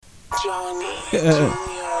You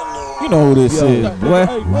know who this is, boy.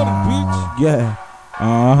 Hey, money, bitch. Yeah.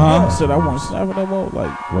 Said I want to snap it up,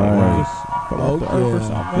 like, Right. just fell off the earth or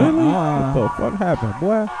something. Really? What the fuck happened,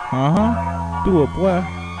 boy? Do it, boy.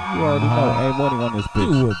 You already know. Ain't money on this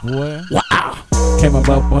bitch. Do it, boy. Wow. Came up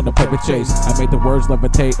on the paper chase. I made the words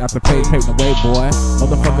levitate out the page, paving the way, boy.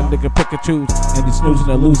 Motherfucking nigga pick and choose, and he snoozing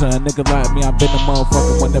and losing. A nigga like me, I been the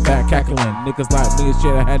motherfucker when the back cackling. Niggas like me and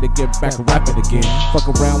shit, I had to get back to rapping again. Fuck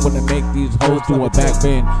around when they make these hoes do a back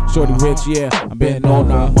bend. Shorty rich, yeah, I'm been on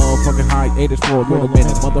now. Motherfucking high 80s for a little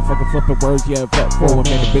minute. Motherfucking flipping words, yeah, fuck for a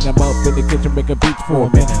minute. Been them up in the kitchen making beats for a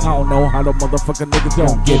minute. I don't know how the motherfucking niggas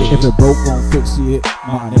don't get it. If it broke, gon' fix it,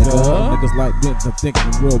 my nigga. Niggas like me, I'm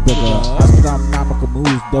thinking real bigger. Astronomical moves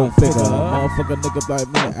don't figure. Motherfucker niggas like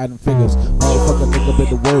me adding figures. Motherfucker nigga been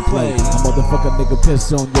the wordplay. A motherfucker nigga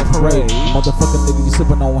piss on your parade. Motherfucker nigga you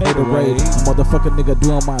sipping on haterade. A motherfucker nigga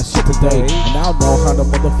doing my shit today. And I don't know how the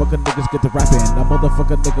motherfucker niggas get to rapping. A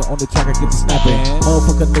motherfucker nigga on the track I get to snapping.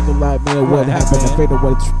 Motherfucker nigga like me, what happened? And fade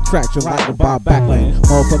away the traction like the Bob Backlane.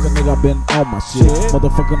 Motherfucker nigga been on my shit.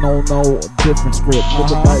 Motherfucker don't know different script.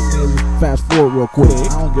 Nigga like me fast forward real quick.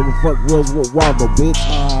 I don't give a fuck reals with Waldo, bitch.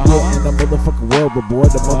 Yeah, in the motherfucking world, but boy,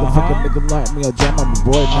 the motherfucker nigga like me, a jam on my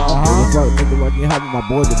boy. Now I'm fuck nigga like you having my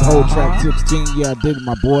boy. The whole track 16, yeah, I did it,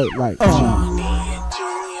 my boy. Like,